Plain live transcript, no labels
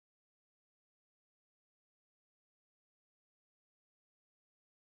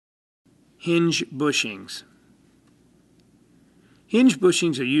Hinge bushings. Hinge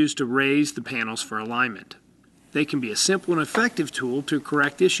bushings are used to raise the panels for alignment. They can be a simple and effective tool to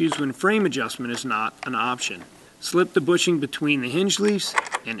correct issues when frame adjustment is not an option. Slip the bushing between the hinge leaves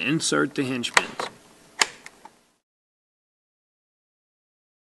and insert the hinge pins.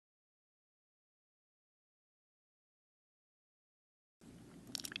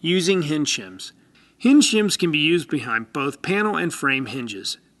 Using hinge shims. Hinge shims can be used behind both panel and frame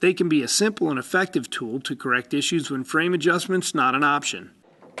hinges. They can be a simple and effective tool to correct issues when frame adjustment is not an option.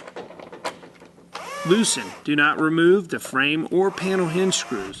 Loosen, do not remove the frame or panel hinge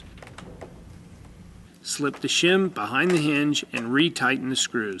screws. Slip the shim behind the hinge and retighten the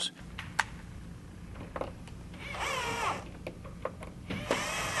screws.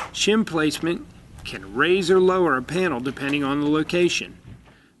 Shim placement can raise or lower a panel depending on the location.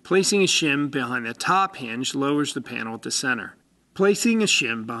 Placing a shim behind the top hinge lowers the panel at the center. Placing a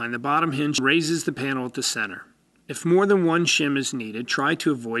shim behind the bottom hinge raises the panel at the center. If more than one shim is needed, try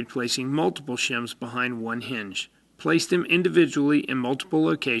to avoid placing multiple shims behind one hinge. Place them individually in multiple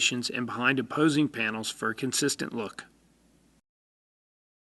locations and behind opposing panels for a consistent look.